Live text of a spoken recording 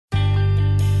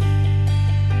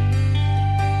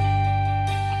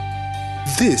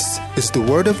This is the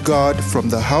Word of God from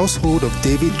the Household of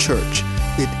David Church.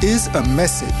 It is a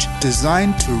message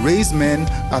designed to raise men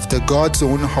after God's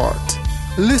own heart.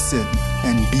 Listen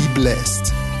and be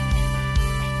blessed.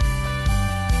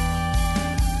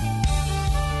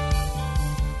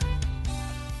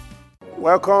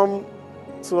 Welcome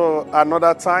to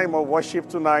another time of worship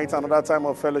tonight, another time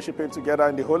of fellowshipping together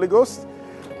in the Holy Ghost.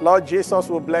 Lord Jesus,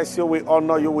 we bless you, we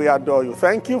honor you, we adore you.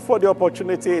 Thank you for the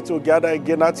opportunity to gather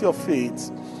again at your feet,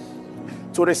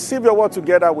 to receive your word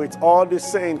together with all the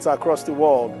saints across the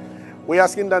world. We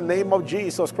ask in the name of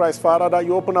Jesus Christ, Father, that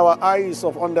you open our eyes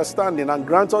of understanding and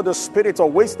grant us the spirit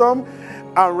of wisdom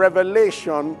and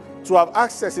revelation to have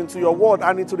access into your word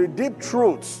and into the deep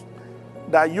truths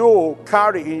that you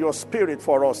carry in your spirit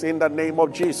for us. In the name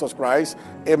of Jesus Christ,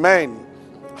 amen.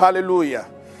 Hallelujah.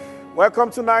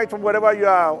 Welcome tonight from wherever you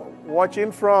are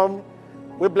watching from.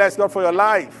 We bless God for your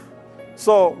life.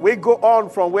 So we go on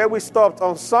from where we stopped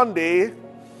on Sunday.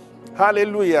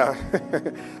 Hallelujah.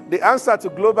 The answer to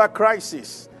global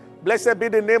crisis. Blessed be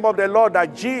the name of the Lord,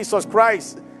 that Jesus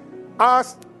Christ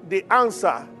has the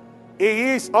answer. He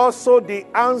is also the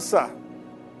answer.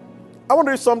 I want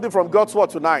to read something from God's word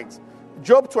tonight.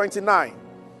 Job 29.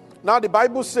 Now the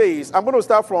Bible says, I'm going to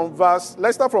start from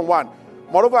let's start from 1.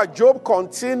 Moreover, Job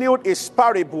continued his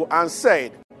parable and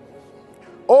said,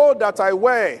 "Oh, that I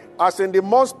were as in the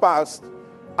months past,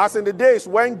 as in the days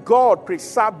when God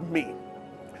preserved me."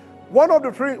 One of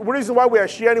the reasons why we are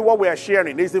sharing what we are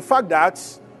sharing is the fact that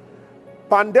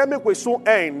pandemic will soon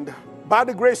end by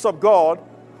the grace of God.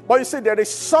 But you see, there is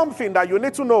something that you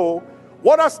need to know.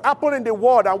 What has happened in the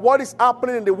world and what is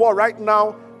happening in the world right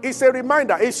now is a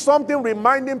reminder. It's something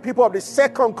reminding people of the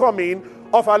second coming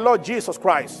of our Lord Jesus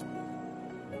Christ.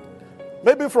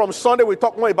 Maybe from Sunday we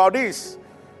talk more about this.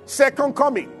 Second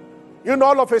coming.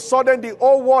 All of a sudden the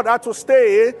whole world had to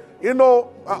stay.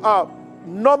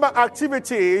 Normal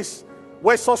activities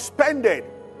were suspended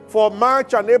for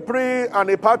March and April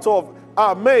and a part of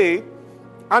May.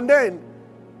 And then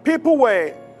people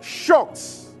were shocked.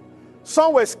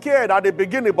 Some were scared at the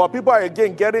beginning, but people are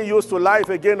again getting used to life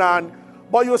again.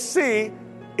 But you see,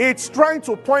 it's trying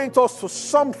to point us to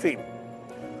something.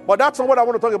 But that's not what I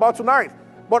want to talk about tonight.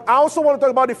 But I also want to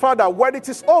talk about the fact that when it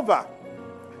is over,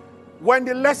 when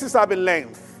the lessons have been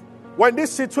learned, when this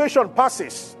situation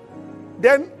passes,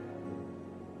 then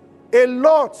a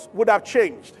lot would have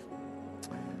changed.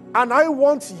 And I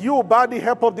want you, by the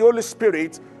help of the Holy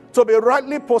Spirit, to be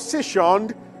rightly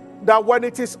positioned that when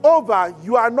it is over,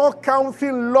 you are not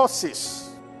counting losses,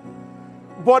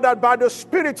 but that by the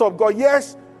Spirit of God,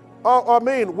 yes,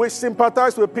 we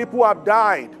sympathize with people who have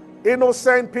died.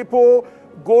 Innocent people,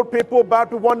 good people, bad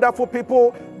people, wonderful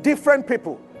people, different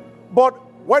people. But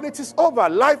when it is over,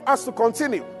 life has to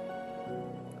continue.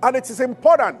 And it is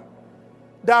important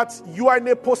that you are in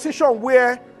a position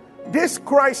where this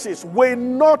crisis will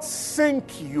not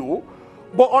sink you,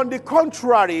 but on the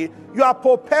contrary, you are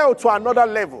propelled to another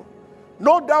level.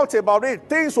 No doubt about it,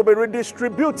 things will be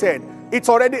redistributed. It's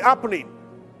already happening.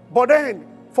 But then,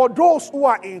 for those who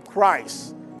are in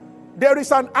Christ, there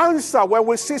is an answer when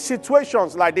we see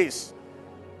situations like this.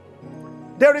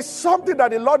 There is something that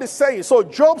the Lord is saying. So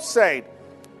Job said,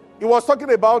 he was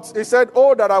talking about, he said,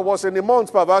 "Oh, that I was in the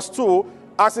months," verse 2,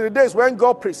 "as in the days when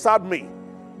God preserved me."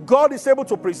 God is able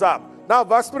to preserve. Now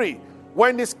verse 3,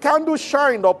 "When his candle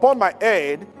shined upon my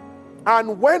head,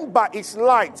 and when by its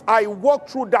light I walked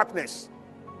through darkness."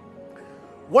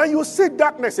 When you see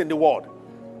darkness in the world,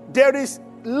 there is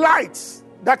light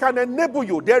that can enable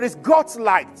you. There is God's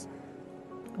light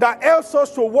that helps us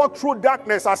to walk through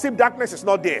darkness as if darkness is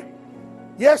not there.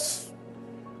 Yes.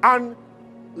 And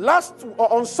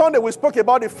on Sunday, we spoke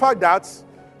about the fact that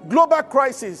global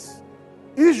crisis,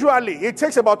 usually it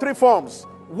takes about 3 forms: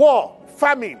 war,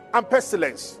 famine, and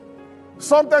pestilence.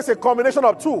 Sometimes a combination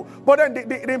of 2. But then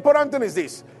the important thing is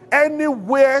this: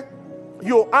 anywhere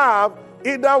you have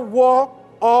either war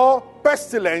or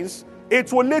pestilence,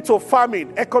 it will lead to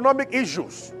famine, economic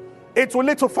issues. It will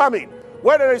lead to famine.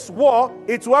 Where there is war,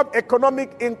 it will have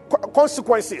economic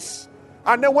consequences.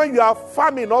 And then when you have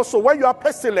famine also, when you have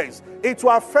pestilence, it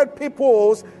will affect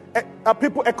people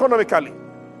economically.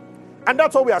 And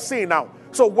that's what we are seeing now.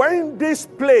 So when this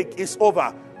plague is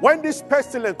over, when this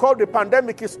pestilence called the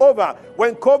pandemic is over,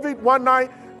 when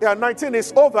COVID-19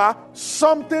 is over,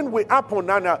 something will happen.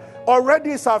 And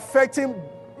already it's affecting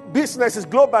businesses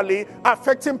globally,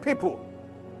 affecting people.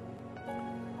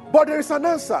 But there is an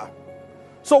answer.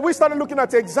 So we started looking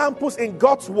at examples in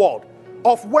God's word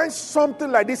of when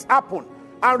something like this happened.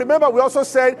 And remember, we also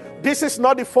said this is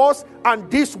not the first and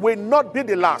this will not be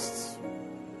the last.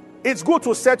 It's good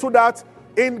to settle that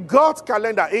in God's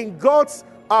calendar, in God's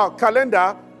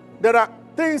calendar, there are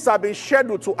things that have been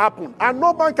scheduled to happen, and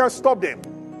no man can stop them.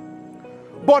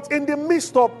 But in the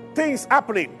midst of things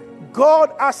happening,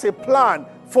 God has a plan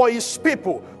for his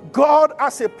people. God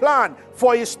has a plan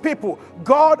for his people.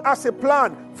 God has a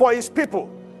plan for his people.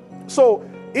 So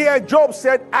here Job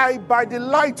said, by the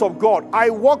light of God, I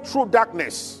walked through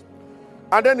darkness.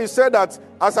 And then he said that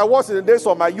as I was in the days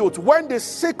of my youth, when the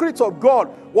secret of God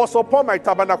was upon my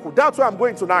tabernacle. That's where I'm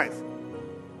going tonight.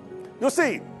 You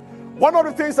see, one of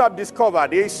the things I've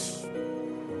discovered is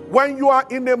when you are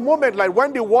in a moment like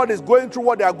when the world is going through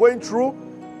what they are going through,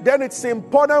 then it's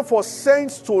important for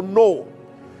saints to know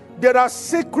there are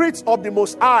secrets of the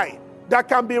Most High that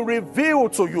can be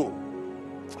revealed to you.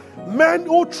 Men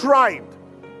who tried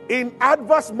in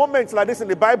adverse moments like this in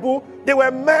the Bible, they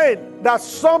were men that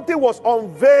something was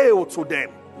unveiled to them.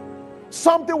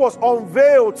 Something was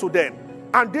unveiled to them.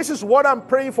 And this is what I'm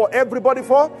praying for everybody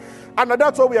for. And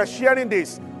that's why we are sharing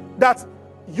this. That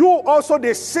you also,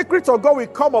 the secret of God will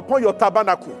come upon your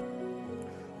tabernacle.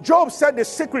 Job said the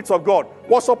secret of God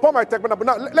was upon my tabernacle.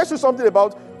 Now, let's do something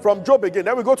about from Job again.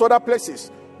 Then we go to other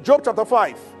places. Job chapter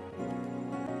 5.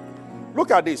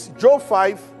 Look at this. Job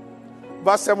 5,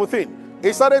 verse 17.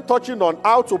 He started touching on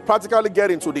how to practically get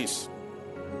into this.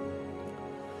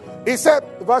 He said,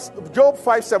 Job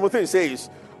 5:17 says,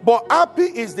 but happy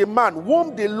is the man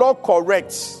whom the Lord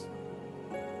corrects.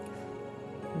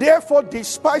 Therefore,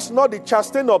 despise not the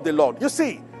chastening of the Lord. You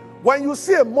see, when you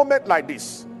see a moment like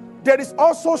this, there is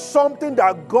also something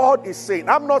that God is saying.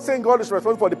 I'm not saying God is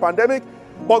responsible for the pandemic,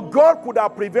 but God could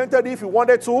have prevented it if he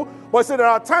wanted to. But see, there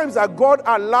are times that God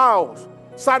allows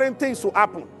certain things to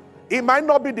happen. It might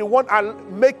not be the one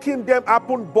making them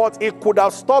happen, but it could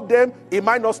have stopped them. It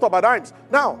might not stop at times.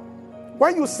 Now,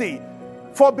 when you see,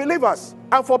 for believers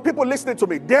and for people listening to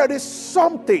me, there is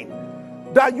something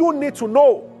that you need to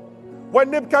know.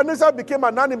 When Nebuchadnezzar became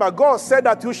an animal, God said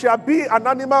that you shall be an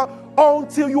animal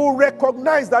until you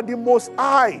recognize that the Most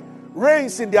High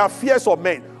reigns in the affairs of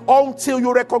men. Until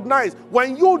you recognize,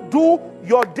 when you do,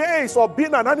 your days of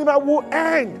being an animal will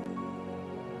end.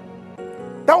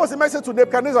 That was the message to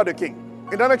Nebuchadnezzar the king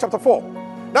in Daniel chapter 4.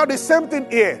 Now the same thing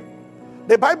here.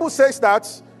 The Bible says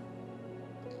that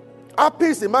happy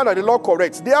is the man that the Lord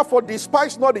corrects. Therefore,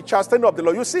 despise not the chastening of the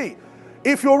Lord. You see,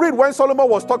 if you read when Solomon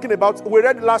was talking about, we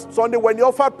read last Sunday when he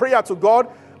offered prayer to God,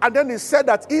 and then he said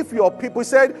that if your people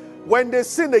said, when they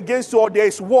sin against you, or there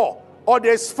is war, or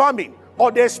there is famine,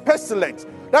 or there is pestilence,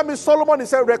 that means Solomon, he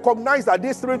said, recognize that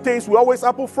these three things will always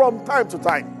happen from time to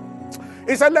time.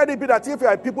 He said, let it be that if you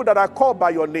are people that are called by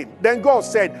your name, then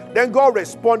God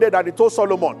responded and he told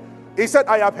Solomon, he said,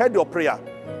 I have heard your prayer.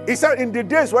 He said, in the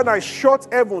days when I shut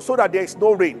heaven so that there is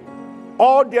no rain,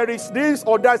 or there is this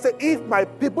or that, say, if my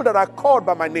people that are called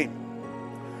by my name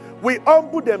will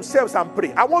humble themselves and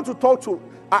pray. I want to talk to,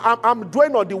 I'm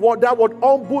dwelling on the word, that word,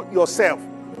 humble yourself.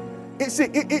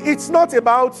 It's not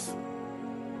about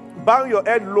bowing your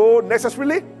head low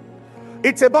necessarily.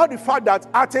 It's about the fact that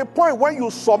at a point when you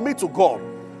submit to God,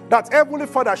 that Heavenly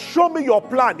Father, show me your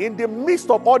plan in the midst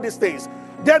of all these things,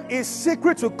 then His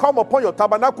secret will come upon your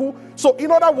tabernacle. So in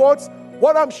other words,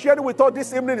 what I'm sharing with us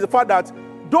this evening is the fact that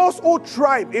those who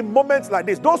thrive in moments like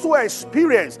this, those who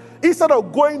experience, instead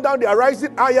of going down, they are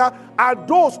rising higher, are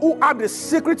those who have the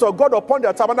secret of God upon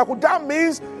their tabernacle. That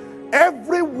means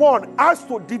everyone has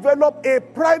to develop a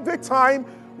private time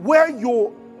where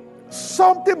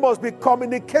something must be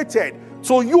communicated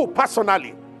to you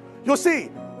personally. You see,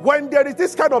 when there is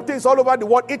this kind of things all over the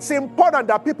world, it's important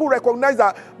that people recognize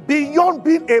that beyond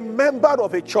being a member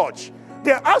of a church,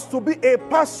 there has to be a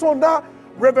personal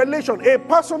revelation, a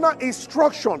personal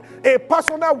instruction, a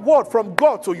personal word from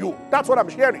God to you. That's what I'm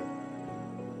sharing.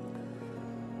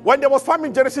 When there was famine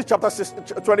in Genesis chapter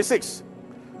 26,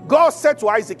 God said to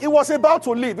Isaac, he was about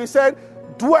to leave. He said,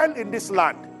 dwell in this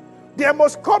land. There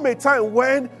must come a time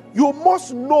when you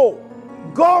must know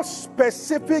God's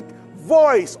specific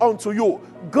voice unto you,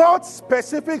 God's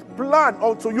specific plan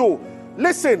unto you.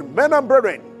 Listen, men and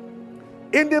brethren,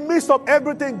 in the midst of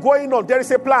everything going on, there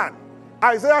is a plan.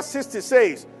 Isaiah 60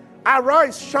 says,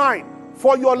 arise, shine,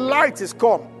 for your light is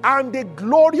come, and the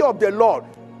glory of the Lord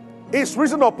is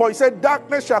risen upon. He said,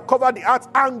 darkness shall cover the earth,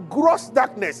 and gross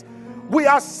darkness. We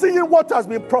are seeing what has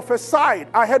been prophesied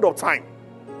ahead of time.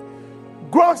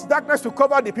 Gross darkness to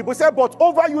cover the people. He said, but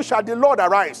over you shall the Lord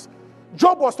arise.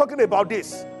 Job was talking about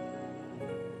this.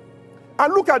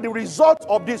 And look at the result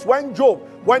of this. When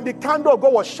the candle of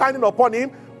God was shining upon him,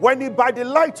 when he by the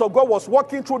light of God was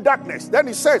walking through darkness, then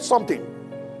he said something.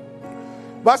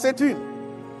 Verse 18.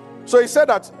 So he said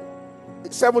that,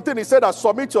 17, he said that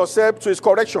submit yourself to his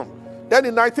correction. Then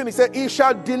in 19, he said, he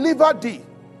shall deliver thee.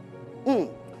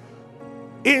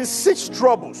 In 6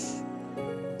 troubles,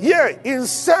 yea, in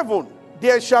 7,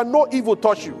 there shall no evil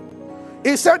touch you.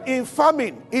 He said, in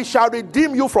famine, he shall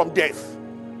redeem you from death.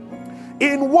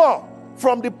 In war,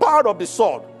 from the power of the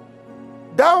sword.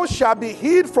 Thou shalt be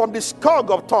hid from the scourge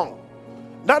of tongue.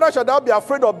 Neither shalt thou be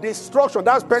afraid of destruction,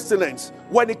 that's pestilence.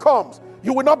 When it comes,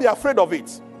 you will not be afraid of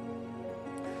it.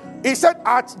 He said,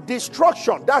 at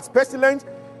destruction, that's pestilence,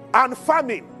 and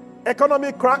famine,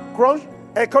 economic crunch,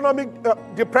 economic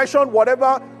depression,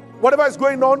 whatever is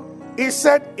going on. He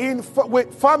said,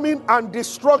 with famine and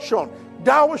destruction,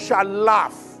 thou shalt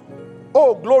laugh.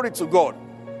 Oh, glory to God.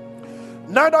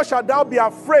 Neither shalt thou be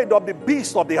afraid of the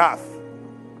beasts of the earth.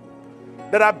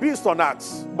 There are beasts on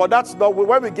earth, but that's not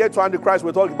when we get to Antichrist,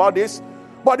 we'll talk about this.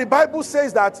 But the Bible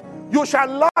says that you shall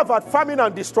laugh at famine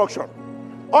and destruction.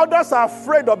 Others are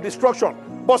afraid of destruction,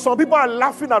 but some people are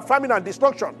laughing at famine and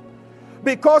destruction.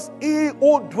 Because he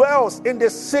who dwells in the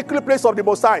secret place of the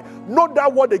Most High, note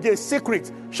that word again,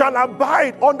 secret, shall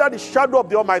abide under the shadow of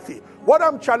the Almighty. What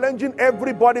I'm challenging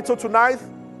everybody to tonight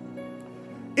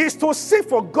is to seek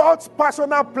for God's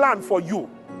personal plan for you.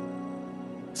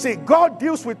 See, God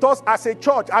deals with us as a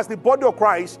church, as the body of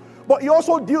Christ, but he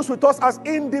also deals with us as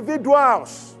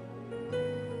individuals.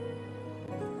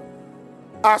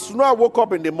 As Noah woke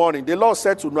up in the morning, the Lord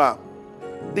said to Noah,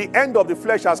 the end of the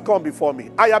flesh has come before me.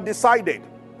 I have decided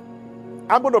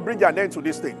I'm going to bring an end to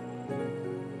this thing.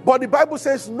 But the Bible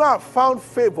says Noah found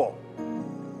favor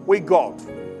with God.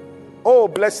 Oh,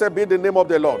 blessed be the name of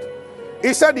the Lord.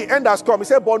 He said the end has come. He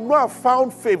said, but Noah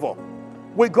found favor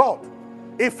with God.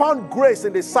 He found grace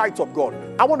in the sight of God.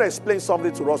 I want to explain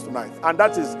something to us tonight. And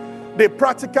that is the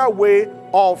practical way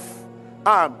of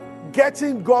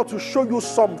getting God to show you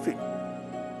something.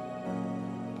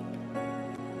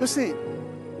 You see,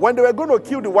 when they were going to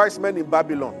kill the wise men in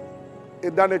Babylon,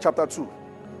 in Daniel chapter 2,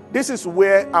 this is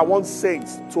where I want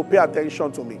saints to pay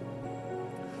attention to me.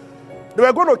 They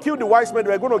were going to kill the wise men.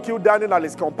 They were going to kill Daniel and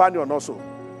his companion also.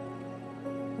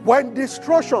 When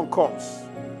destruction comes,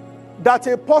 that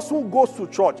a person goes to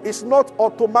church, it's not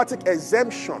automatic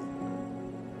exemption.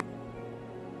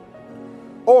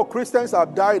 Oh, Christians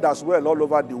have died as well all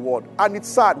over the world. And it's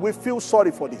sad. We feel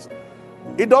sorry for this.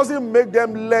 It doesn't make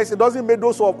them less. It doesn't make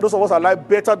those of us alive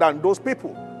better than those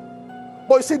people.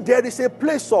 But you see, there is a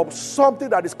place of something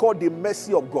that is called the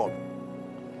mercy of God.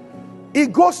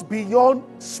 It goes beyond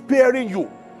sparing you.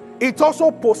 It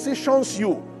also positions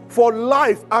you for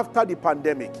life after the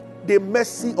pandemic. The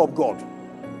mercy of God.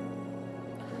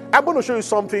 I'm going to show you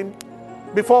something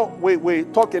before we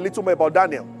talk a little more about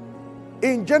Daniel.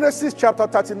 In Genesis chapter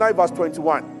 39 verse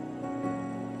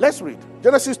 21. Let's read.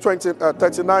 Genesis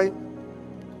 39.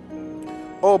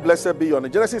 Oh, blessed be your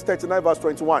name. Genesis 39 verse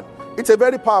 21. It's a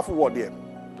very powerful word here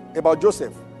about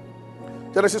Joseph.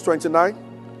 Genesis 29.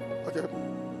 Okay.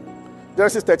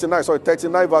 Genesis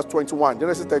 39 verse 21.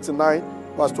 Genesis 39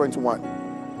 verse 21.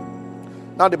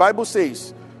 Now the Bible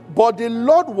says, but the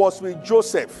Lord was with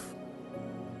Joseph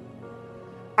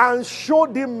and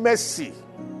showed him mercy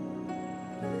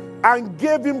and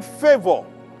gave him favor.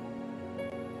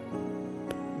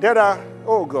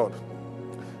 Oh God.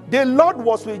 The Lord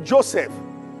was with Joseph.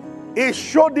 He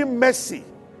showed him mercy.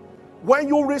 When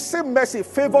you receive mercy,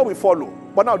 favor will follow.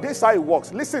 But now this is how it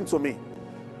works. Listen to me.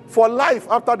 For life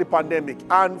after the pandemic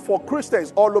and for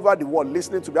Christians all over the world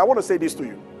listening to me, I want to say this to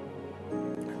you.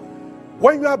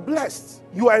 When you are blessed,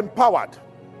 you are empowered.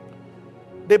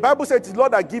 The Bible says it's the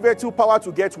Lord that giveth you power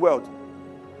to get wealth.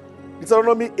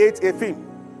 Deuteronomy 8:18.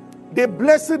 The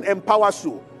blessing empowers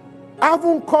you.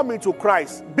 Having come into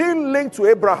Christ, being linked to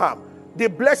Abraham, the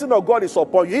blessing of God is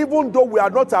upon you, even though we are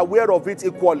not aware of it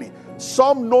equally.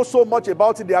 Some know so much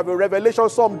about it, they have a revelation,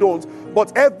 some don't.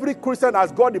 But every Christian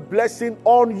has got the blessing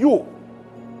on you.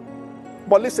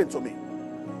 But listen to me.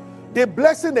 The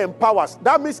blessing empowers.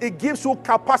 That means it gives you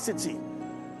capacity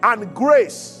and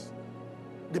grace.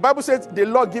 The Bible says the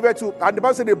Lord giveth you, and the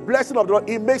Bible says the blessing of the Lord,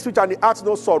 it makes rich and it adds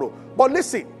no sorrow. But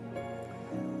listen,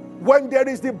 when there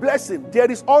is the blessing, there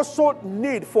is also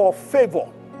need for favor.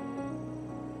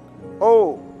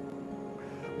 Oh,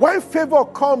 when favor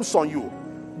comes on you,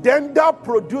 then that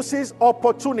produces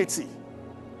opportunity.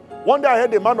 One day I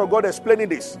heard a man of God explaining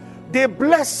this. The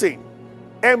blessing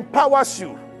empowers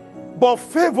you, but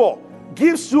favor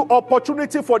gives you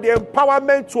opportunity for the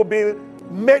empowerment to be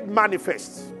made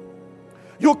manifest.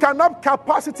 You can have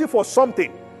capacity for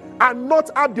something and not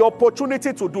have the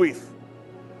opportunity to do it.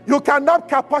 You can have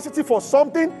capacity for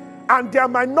something and there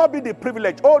might not be the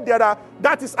privilege.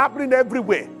 That is happening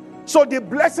everywhere. So the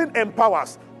blessing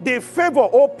empowers. The favor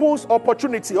opens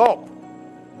opportunity up.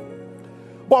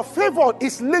 But favor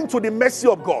is linked to the mercy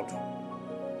of God.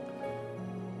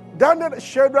 Daniel,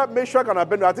 Shadrach, Meshach, and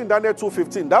Abednego, I think Daniel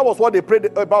 2:15, that was what they prayed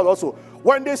about also.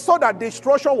 When they saw that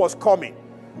destruction was coming,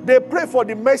 they prayed for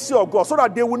the mercy of God so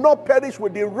that they will not perish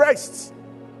with the rest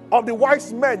of the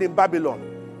wise men in Babylon.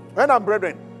 And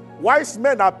brethren, wise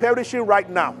men are perishing right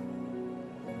now.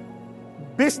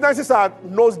 Businesses are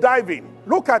nosediving.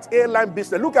 Look at airline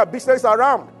business. Look at business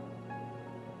around.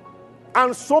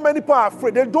 And so many people are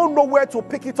afraid. They don't know where to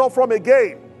pick it up from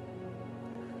again.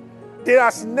 There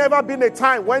has never been a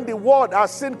time when the world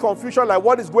has seen confusion like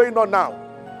what is going on now.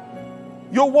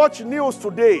 You watch news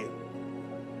today.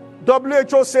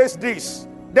 WHO says this.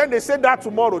 Then they say that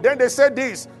tomorrow. Then they say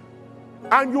this.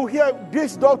 And you hear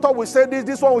this doctor will say this.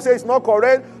 This one will say it's not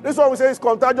correct. This one will say it's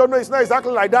contagious. No, it's not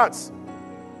exactly like that.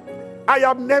 I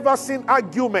have never seen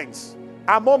arguments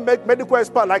among medical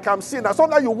experts like I'm seeing. And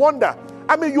sometimes you wonder.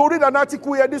 I mean, you read an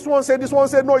article here. This one said,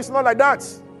 no, it's not like that.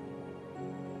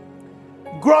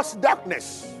 Gross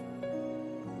darkness.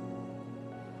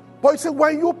 But you see,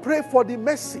 when you pray for the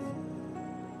mercy,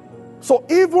 so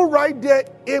even right there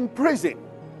in prison,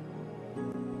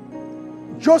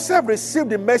 Joseph received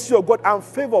the mercy of God and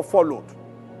favor followed.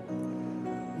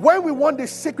 When we want the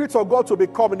secrets of God to be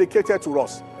communicated to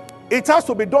us, it has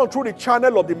to be done through the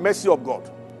channel of the mercy of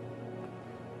God.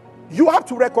 You have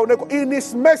to recognize in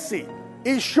His mercy,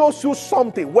 He shows you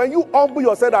something. When you humble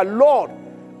yourself that, Lord,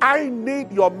 I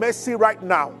need your mercy right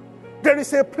now. There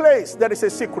is a place, there is a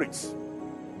secret.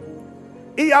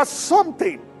 He has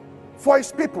something for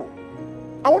His people.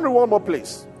 I want to read one more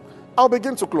place. I'll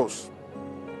begin to close.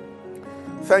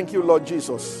 Thank you, Lord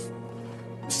Jesus.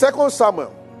 2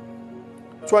 Samuel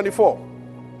 24.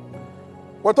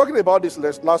 We're talking about this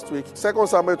last week. 2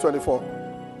 Samuel 24.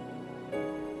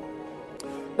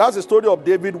 That's the story of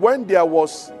David when there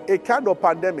was a kind of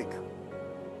pandemic.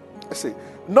 See,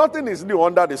 nothing is new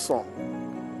under the sun.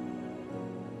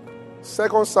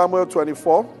 2 Samuel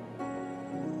 24.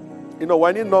 You know,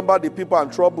 when he numbered the people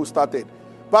and trouble started.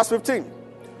 Verse 15.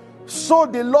 So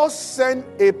the Lord sent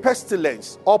a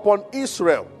pestilence upon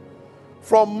Israel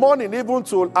from morning even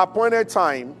to appointed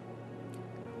time,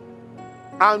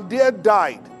 and there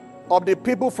died of the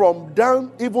people from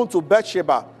Dan even to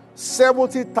Beersheba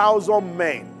 70,000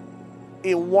 men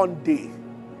in one day.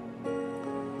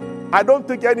 I don't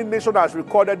think any nation has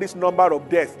recorded this number of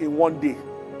deaths in one day.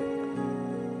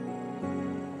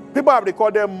 People have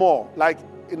recorded more, like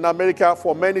in America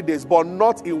for many days, but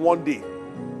not in one day.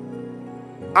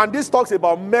 And this talks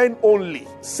about men only,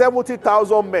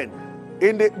 70,000 men.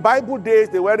 In the Bible days,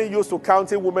 they weren't used to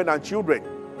counting women and children.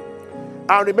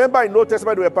 And remember, in Old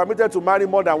Testament, they were permitted to marry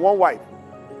more than one wife.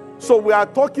 So we are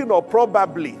talking of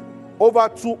probably over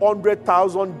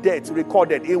 200,000 deaths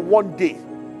recorded in one day.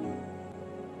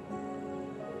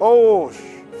 Oh,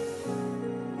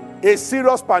 a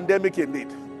serious pandemic indeed.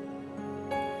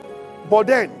 But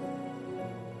then,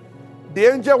 the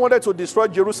angel wanted to destroy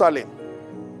Jerusalem.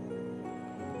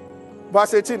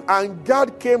 Verse 18, and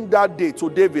God came that day to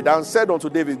David and said unto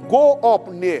David, go up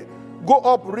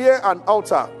rear an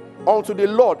altar unto the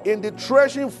Lord in the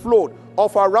threshing floor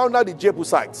of Araunah the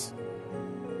Jebusites.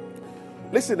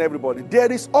 Listen, everybody,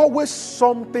 there is always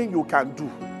something you can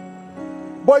do.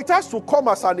 But it has to come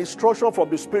as an instruction from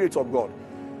the Spirit of God.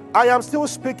 I am still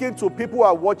speaking to people who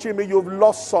are watching me. You've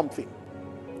lost something.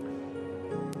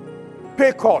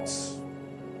 Pay cuts.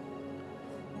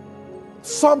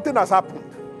 Something has happened.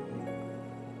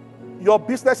 Your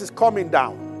business is coming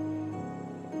down.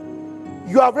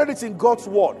 You have read it in God's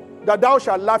word that thou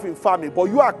shalt laugh in famine, but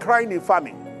you are crying in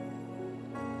famine.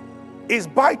 It's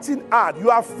biting hard.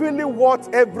 You are feeling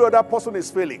what every other person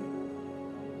is feeling.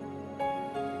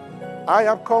 I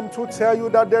have come to tell you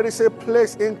that there is a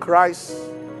place in Christ.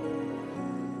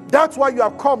 That's why you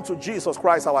have come to Jesus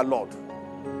Christ our Lord.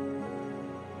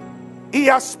 He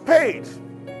has paid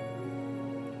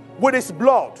with His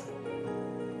blood.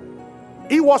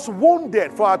 He was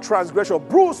wounded for our transgression,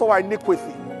 bruised for our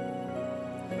iniquity.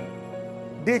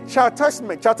 The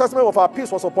chastisement of our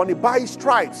peace was upon Him. By His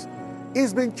stripes,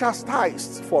 He's been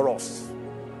chastised for us.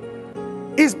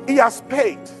 He has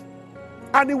paid,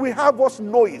 and He will have us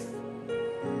know it.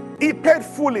 He paid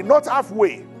fully, not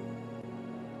halfway.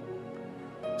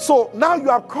 So now you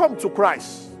have come to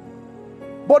Christ.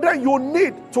 But then you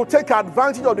need to take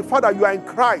advantage of the fact that you are in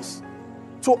Christ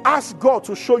to ask God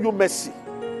to show you mercy.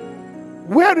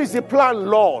 Where is the plan,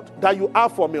 Lord, that you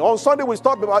have for me? On Sunday we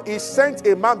talked about He sent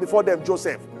a man before them,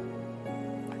 Joseph.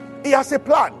 He has a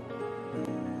plan.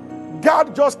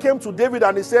 God just came to David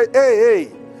and He said,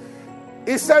 hey.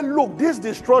 He said, look, this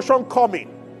destruction coming.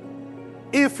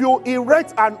 If you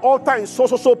erect an altar in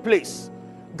so place,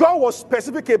 God was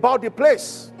specific about the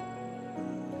place.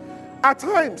 At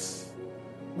times,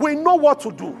 we know what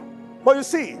to do. But you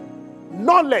see,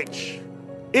 knowledge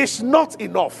is not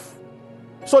enough.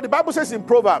 So the Bible says in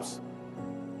Proverbs,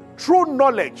 true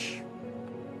knowledge,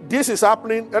 this is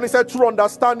happening. And it said true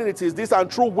understanding it is this, and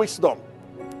true wisdom.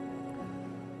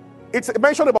 It's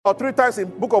mentioned about 3 times in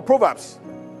the book of Proverbs.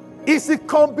 It's a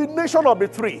combination of the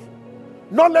 3.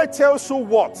 Knowledge tells you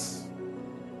what.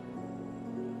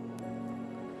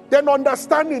 Then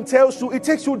understanding tells you, it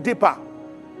takes you deeper.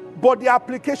 But the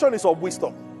application is of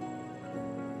wisdom.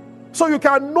 So you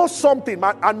can know something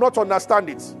and not understand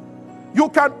it. You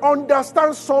can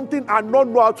understand something and not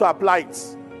know how to apply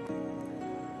it.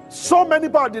 So many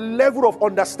people are at the level of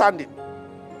understanding.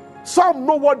 Some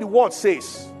know what the word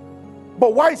says.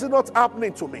 But why is it not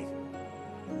happening to me?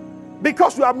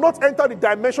 Because you have not entered the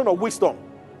dimension of wisdom.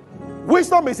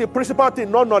 Wisdom is a principal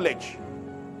thing, not knowledge.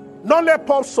 Knowledge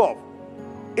pops up.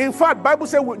 In fact, Bible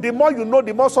says the more you know,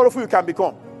 the more sorrowful you can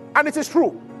become. And it is true.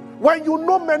 When you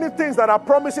know many things that are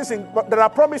promised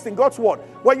in God's word,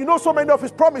 when you know so many of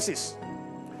his promises,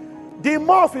 the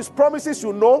more of his promises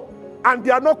you know, and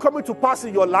they are not coming to pass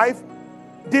in your life,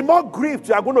 the more grieved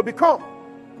you are going to become.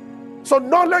 So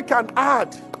knowledge can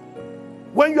add.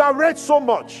 When you have read so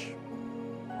much,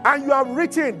 and you have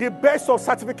written the best of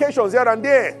certifications here and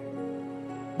there,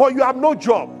 but you have no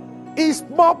job, it's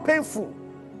more painful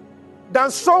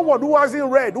than someone who hasn't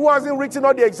read, who hasn't written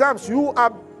all the exams you've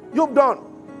done.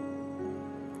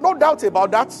 No doubt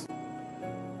about that.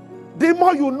 The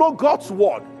more you know God's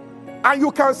word, and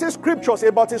you can say scriptures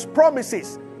about his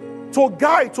promises to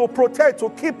guide, to protect, to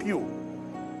keep you,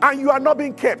 and you are not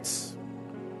being kept,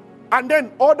 and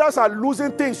then others are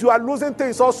losing things, you are losing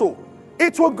things also,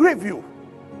 it will grieve you.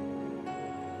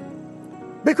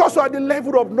 Because you are at the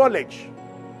level of knowledge.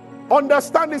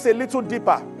 Understanding is a little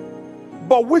deeper.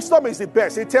 But wisdom is the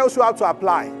best. It tells you how to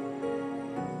apply.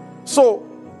 So,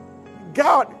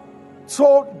 God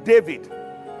told David,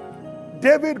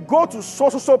 go to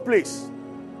so place.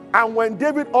 And when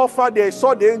David offered, they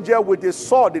saw the angel with a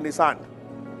sword in his hand.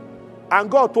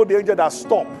 And God told the angel that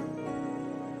stop.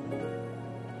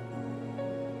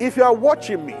 If you are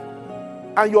watching me,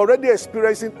 and you're already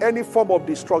experiencing any form of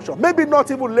destruction, maybe not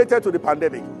even related to the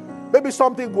pandemic, maybe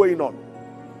something going on,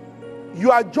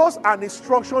 you are just an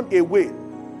instruction away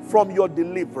from your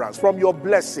deliverance, from your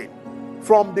blessing,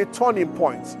 from the turning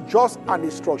point. Just an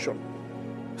instruction.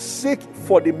 Seek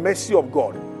for the mercy of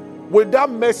God. With that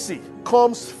mercy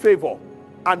comes favor,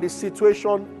 and the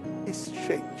situation is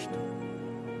changed.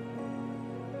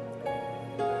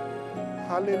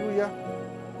 Hallelujah.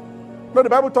 No, the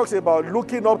Bible talks about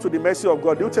looking up to the mercy of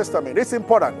God. New Testament. It's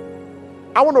important.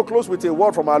 I want to close with a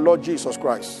word from our Lord Jesus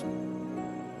Christ.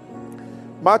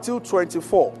 Matthew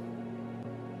 24.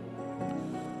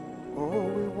 Oh,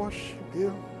 we worship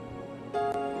you.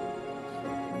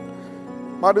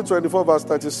 Matthew 24, verse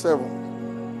 37.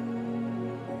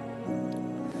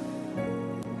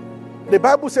 The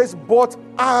Bible says, but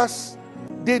as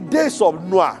the days of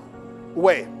Noah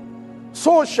were,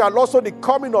 so shall also the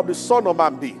coming of the Son of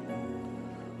Man be.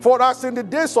 For as in the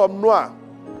days of Noah,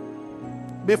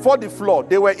 before the flood,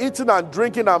 they were eating and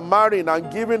drinking and marrying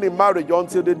and giving in marriage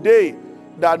until the day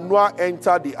that Noah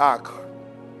entered the ark.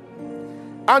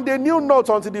 And they knew not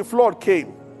until the flood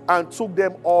came and took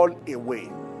them all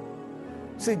away.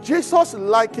 See, Jesus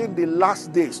likened the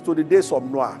last days to the days of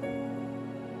Noah.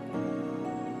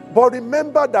 But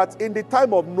remember that in the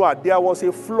time of Noah, there was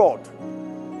a flood,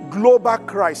 global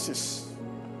crisis.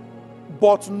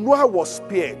 But Noah was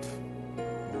spared.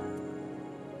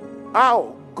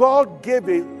 How? God gave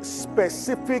a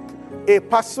specific, a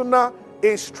personal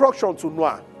instruction to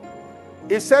Noah.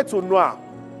 He said to Noah,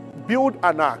 build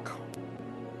an ark.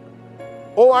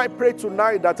 Oh, I pray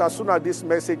tonight that as soon as this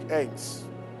message ends,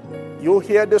 you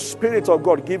hear the Spirit of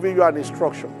God giving you an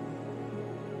instruction,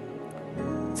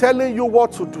 telling you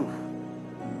what to do.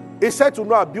 He said to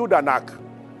Noah, build an ark.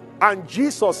 And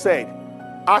Jesus said,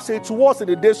 as it was in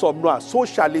the days of Noah, so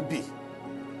shall it be.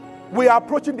 We are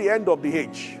approaching the end of the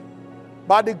age.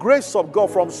 By the grace of God,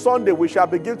 from Sunday, we shall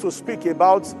begin to speak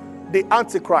about the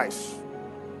Antichrist,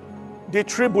 the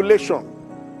tribulation,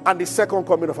 and the second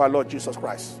coming of our Lord Jesus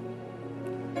Christ.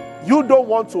 You don't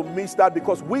want to miss that,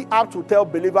 because we have to tell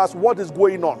believers what is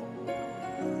going on.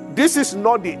 This is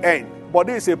not the end, but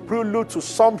it is a prelude to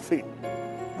something.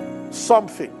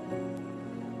 Something.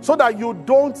 So that you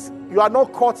are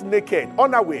not caught naked,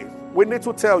 unaware. We need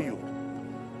to tell you.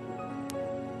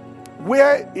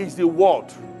 Where is the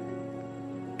world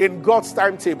in God's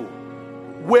timetable?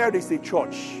 Where is the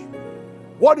church?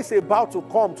 What is about to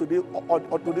come to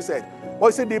this earth? Well,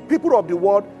 you see, the people of the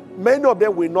world, many of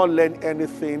them will not learn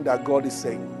anything that God is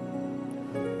saying.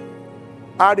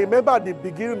 I remember at the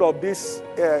beginning of this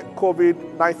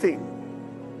COVID-19,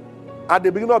 at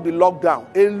the beginning of the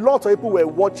lockdown, a lot of people were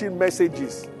watching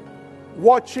messages,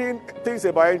 watching things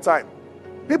about end time.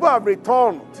 People have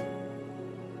returned.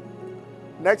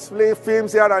 Netflix,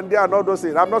 films here and there and all those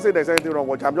things. I'm not saying there's anything wrong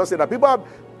with it. I'm just saying that people have,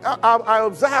 I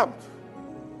observed.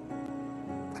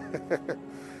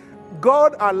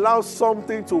 God allows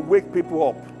something to wake people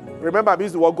up. Remember, I'm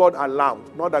using the word God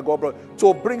allowed, not that God brought,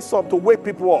 to bring something to wake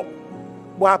people up.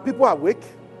 But are people awake?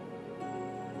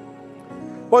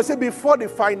 But see, before the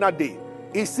final day,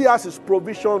 he still has his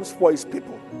provisions for his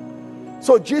people.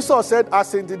 So Jesus said,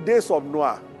 as in the days of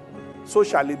Noah, so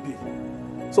shall it be.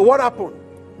 So what happened?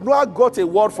 Noah got a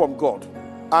word from God,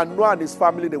 and Noah and his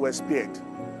family, they were spared.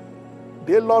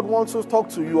 The Lord wants to talk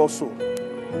to you also,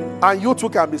 and you too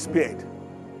can be spared.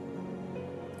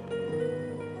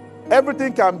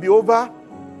 Everything can be over,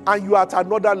 and you are at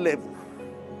another level.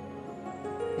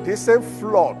 The same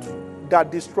flood that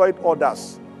destroyed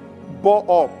others bore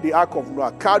up the ark of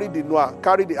Noah, carried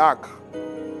the ark.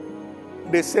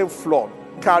 The same flood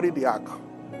carried the ark.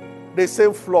 The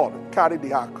same flood carried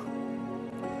the ark.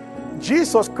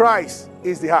 Jesus Christ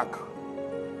is the ark.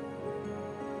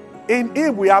 In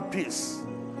him we have peace.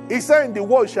 He said, in the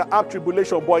world shall have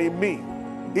tribulation, but in me,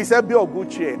 he said, be of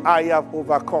good cheer, I have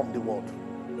overcome the world.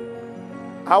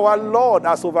 Our Lord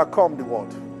has overcome the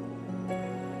world.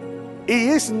 He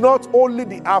is not only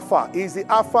the Alpha, he is the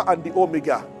Alpha and the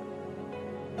Omega.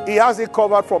 He has it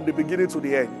covered from the beginning to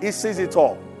the end. He sees it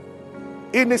all.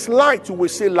 In his light, you will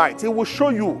see light. He will show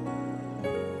you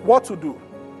what to do.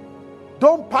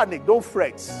 Don't panic, don't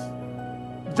fret.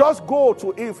 Just go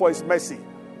to him for his mercy.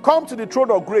 Come to the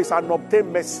throne of grace and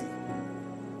obtain mercy.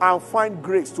 And find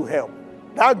grace to help.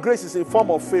 That grace is in form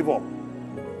of favor.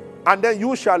 And then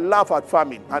you shall laugh at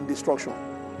famine and destruction.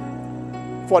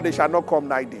 For they shall not come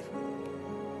nigh thee.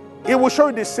 He will show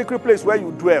you the secret place where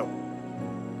you dwell.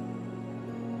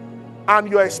 And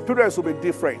your experience will be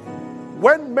different.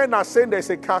 When men are saying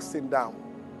there's a casting down,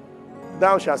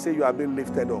 thou shalt say you have been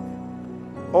lifted up.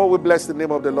 Oh, we bless the name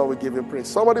of the Lord. We give him praise.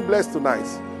 Somebody bless tonight.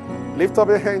 Lift up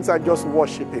your hands and just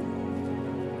worship him.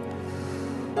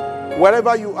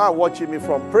 Wherever you are watching me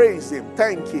from, praise him.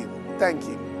 Thank him. Thank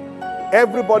him.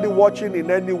 Everybody watching in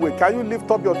any way, can you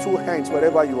lift up your two hands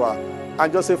wherever you are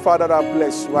and just say, Father, I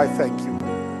bless you. I thank you.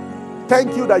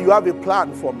 Thank you that you have a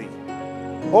plan for me.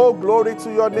 Oh, glory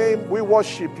to your name. We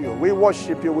worship you. We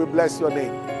worship you. We bless your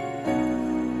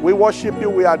name. We worship you.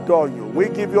 We adore you. We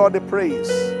give you all the praise.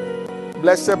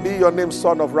 Blessed be your name,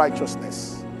 Son of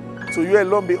Righteousness. To you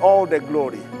alone be all the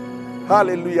glory.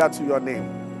 Hallelujah to your name.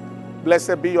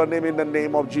 Blessed be your name in the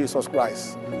name of Jesus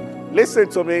Christ. Listen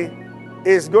to me.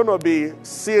 It's going to be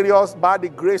serious by the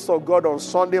grace of God on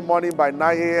Sunday morning by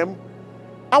 9 a.m.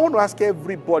 I want to ask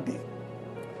everybody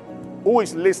who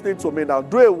is listening to me now,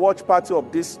 do a watch party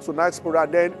of this tonight's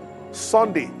program, then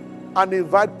Sunday, and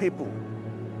invite people.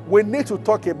 We need to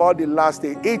talk about the last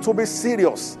day. It will be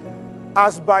serious.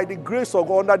 As by the grace of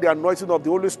God, under the anointing of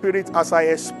the Holy Spirit, as I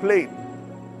explain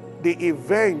the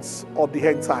events of the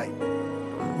end time.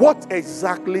 What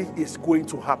exactly is going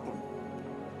to happen?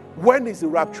 When is the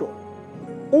rapture?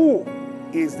 Who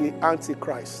is the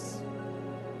Antichrist?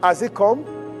 Has he come?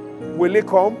 Will he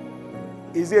come?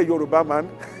 Is he a Yoruba man?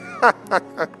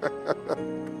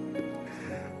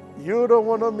 You don't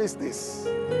want to miss this.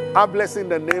 I bless in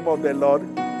the name of the Lord.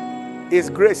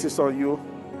 His grace is on you,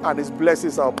 and his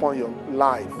blessings are upon your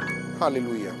life.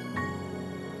 Hallelujah.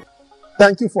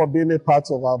 Thank you for being a part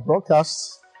of our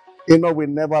broadcast. You know, we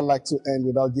never like to end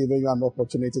without giving you an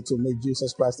opportunity to make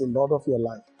Jesus Christ the Lord of your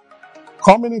life.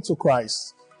 Coming into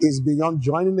Christ is beyond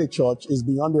joining a church, is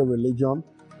beyond a religion.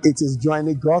 It is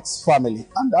joining God's family.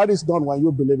 And that is done when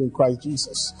you believe in Christ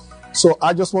Jesus. So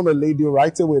I just want to lead you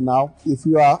right away now. If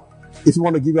you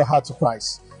want to give your heart to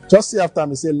Christ, just say after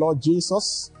me, say, Lord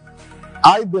Jesus,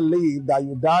 I believe that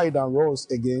you died and rose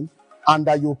again and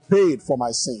that you paid for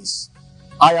my sins.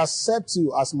 I accept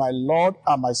you as my Lord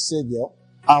and my Savior,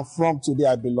 and from today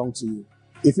I belong to you.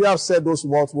 If you have said those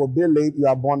words, will be late, you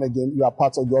are born again, you are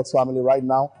part of God's family right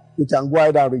now. You can go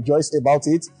ahead and rejoice about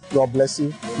it. God bless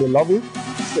you. We love you.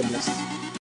 Stay blessed.